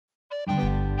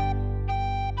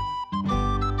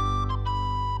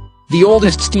the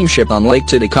oldest steamship on Lake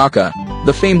Titicaca,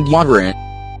 the famed Yavari.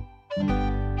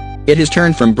 It has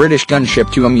turned from British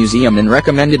gunship to a museum and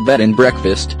recommended bed and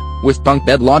breakfast, with bunk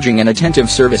bed lodging and attentive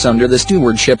service under the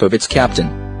stewardship of its captain.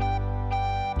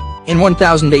 In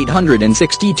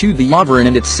 1862 the Yavari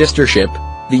and its sister ship,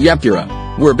 the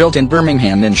Yavari, were built in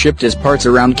Birmingham and shipped as parts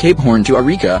around Cape Horn to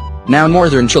Arica, now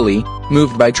northern Chile,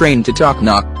 moved by train to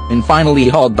Tacna, and finally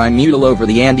hauled by mule over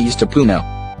the Andes to Puno.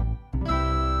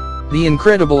 The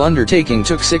incredible undertaking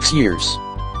took 6 years.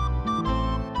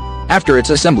 After its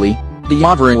assembly, the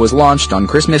Yavari was launched on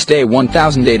Christmas Day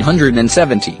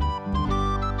 1870.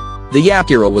 The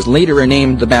Yavari was later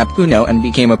renamed the Puno and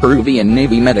became a Peruvian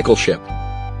Navy medical ship.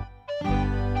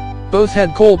 Both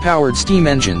had coal-powered steam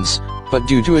engines, but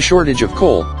due to a shortage of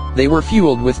coal, they were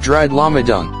fueled with dried llama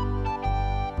dung.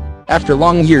 After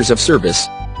long years of service,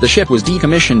 the ship was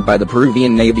decommissioned by the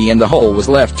Peruvian Navy and the hull was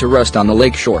left to rust on the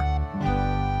lake shore.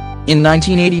 In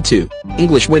 1982,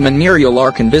 Englishwoman Muriel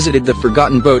Larkin visited the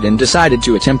forgotten boat and decided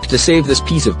to attempt to save this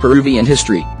piece of Peruvian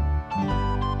history.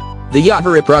 The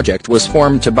Yavari project was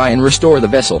formed to buy and restore the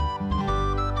vessel.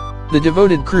 The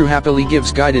devoted crew happily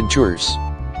gives guided tours.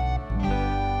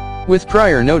 With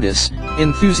prior notice,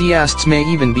 enthusiasts may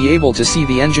even be able to see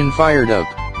the engine fired up.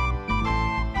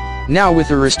 Now with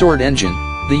a restored engine,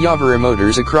 the Yavari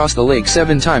motors across the lake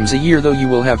 7 times a year, though you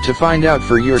will have to find out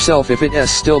for yourself if it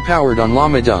is still powered on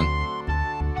llama dung.